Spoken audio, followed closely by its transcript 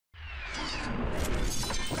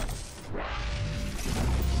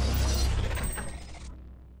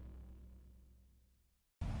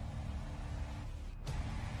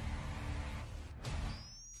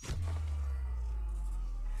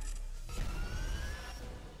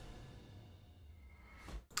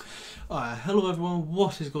Hello everyone,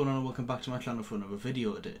 what is going on and welcome back to my channel for another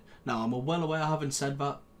video today. Now I'm well aware I haven't said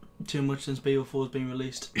that too much since BO4 has been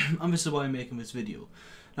released and this is why I'm making this video.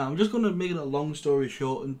 Now I'm just going to make it a long story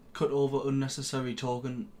short and cut over unnecessary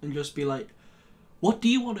talking and just be like, what do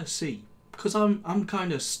you want to see? Because I'm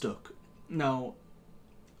kind of stuck. Now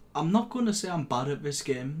I'm not going to say I'm bad at this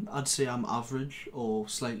game, I'd say I'm average or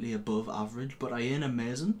slightly above average, but I ain't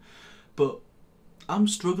amazing. But I'm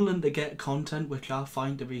struggling to get content which I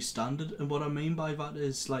find to be standard, and what I mean by that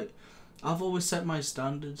is like I've always set my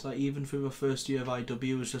standards, like even through the first year of IW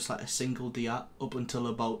it was just like a single DAT up until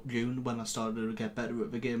about June when I started to get better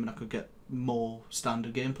at the game and I could get more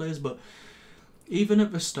standard gameplays. But even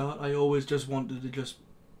at the start I always just wanted to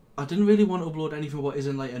I didn't really want to upload anything what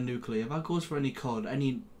isn't like a nuclear. That goes for any COD,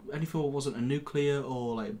 anything what wasn't a nuclear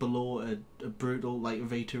or like below a brutal like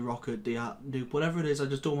V2 rocket, DAT, nuke, whatever it is, I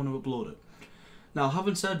just don't want to upload it. Now,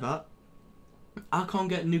 having said that, I can't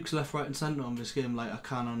get nukes left, right and centre on this game like I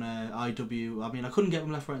can on IW. I mean, I couldn't get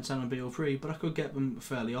them left, right and centre on BO3, but I could get them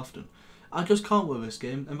fairly often. I just can't with this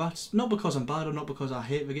game, and that's not because I'm bad or not because I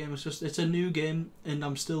hate the game. It's just, it's a new game, and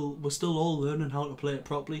we're still all learning how to play it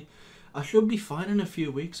properly. I should be fine in a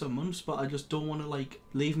few weeks or months, but I just don't want to like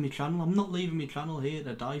leave my channel. I'm not leaving my channel here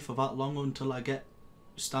to die for that long until I get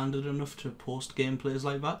standard enough to post gameplays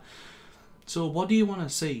like that. So what do you want to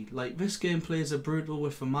see? Like, this gameplay is a brutal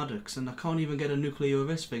with the Maddox and I can't even get a nuclear with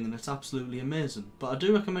this thing and it's absolutely amazing. But I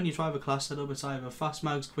do recommend you try the class setup. It's either Fast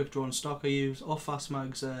Mag's Quick Draw and Stock I use, or Fast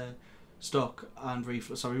Mag's Stock and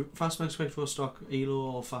Fast Mag's Quick Draw Stock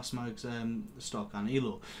Elo, or Fast Mag's Stock and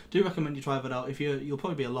Elo. Do recommend you try that out. If you'll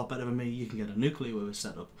probably be a lot better than me, you can get a nuclear with this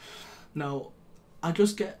setup. Now, I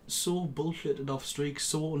just get so bullshitted off streaks,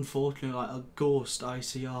 so unfortunate, like a Ghost,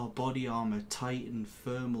 ICR, Body Armour, Titan,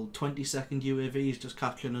 Thermal, 20-second UAVs just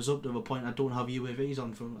catching us up to the point I don't have UAVs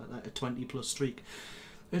on from like a 20+ streak.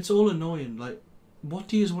 It's all annoying. Like, what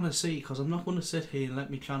do you want to see? Because I'm not going to sit here and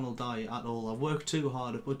let my channel die at all. I've worked too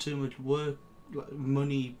hard, I've put too much work, like,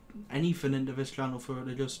 money, anything into this channel for it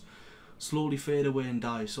to just slowly fade away and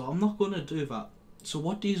die. So I'm not going to do that. So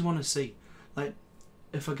what do you want to see? Like,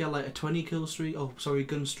 if I get like a 20 kill streak,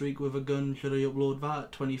 gun streak with a gun, should I upload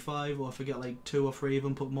that? 25, or if I get like 2 or 3 of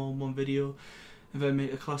them, put more in one video, if I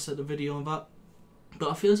make a class at the video on that.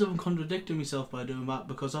 But I feel as if I'm contradicting myself by doing that,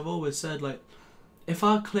 because I've always said, like, if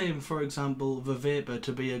I claim, for example, the Vapor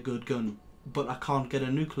to be a good gun, but I can't get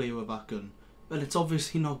a nuclear with that gun, then it's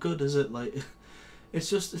obviously not good, is it? Like,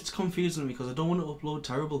 it's confusing me, because I don't want to upload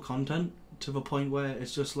terrible content to the point where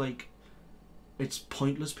it's just like, it's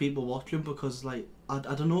pointless people watching, because like I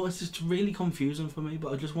don't know, it's just really confusing for me.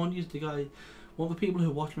 But I just want you to want the people who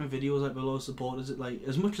watch my videos, like below supporters, like,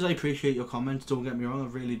 as much as I appreciate your comments, don't get me wrong, I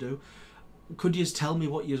really do, could you just tell me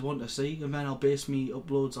what you want to see, and then I'll base me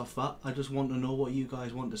uploads off that. I just want to know what you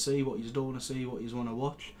guys want to see, what you don't want to see, what you want to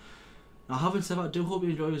watch. Now, having said that, I do hope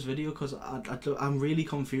you enjoy this video, because I'm really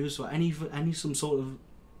confused, so some sort of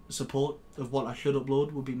support of what I should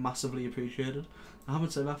upload would be massively appreciated. I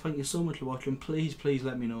haven't said that, thank you so much for watching. Please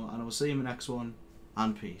let me know, and I will see you in the next one,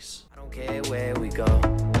 and peace. I don't care where we go,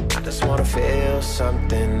 I just wanna feel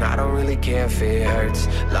something. I don't really care if it hurts,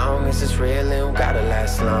 long as it's real and gotta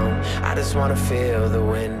last long. I just wanna feel the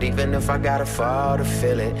wind, even if I gotta fall to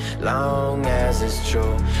feel it, long as it's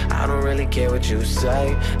true. I don't really care what you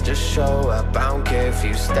say, just show up, I don't care if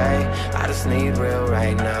you stay. I just need real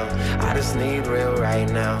right now, I just need real right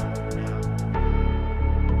now.